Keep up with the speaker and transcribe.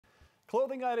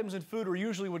Clothing items and food are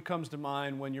usually what comes to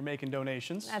mind when you're making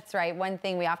donations. That's right. One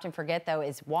thing we often forget, though,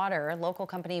 is water. Local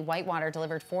company Whitewater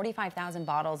delivered 45,000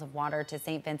 bottles of water to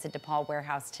St. Vincent De Paul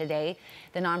warehouse today.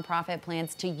 The nonprofit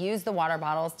plans to use the water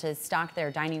bottles to stock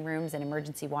their dining rooms and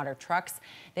emergency water trucks.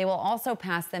 They will also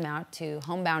pass them out to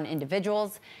homebound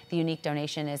individuals. The unique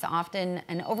donation is often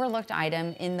an overlooked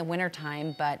item in the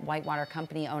wintertime, but Whitewater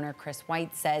company owner Chris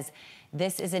White says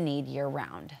this is a need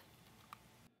year-round.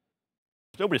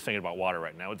 Nobody's thinking about water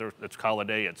right now. It's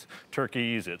holiday, it's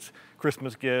turkeys, it's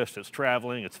Christmas gifts, it's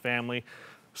traveling, it's family.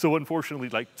 So unfortunately,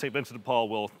 like St. Vincent de Paul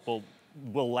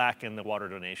will lack in the water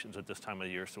donations at this time of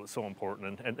the year, so it's so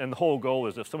important. And the whole goal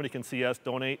is if somebody can see us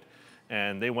donate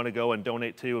and they want to go and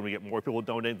donate too, and we get more people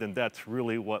donate, then that's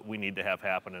really what we need to have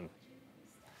happen.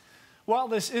 While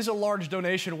this is a large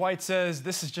donation, White says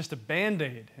this is just a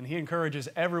Band-Aid, and he encourages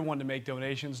everyone to make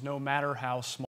donations no matter how small.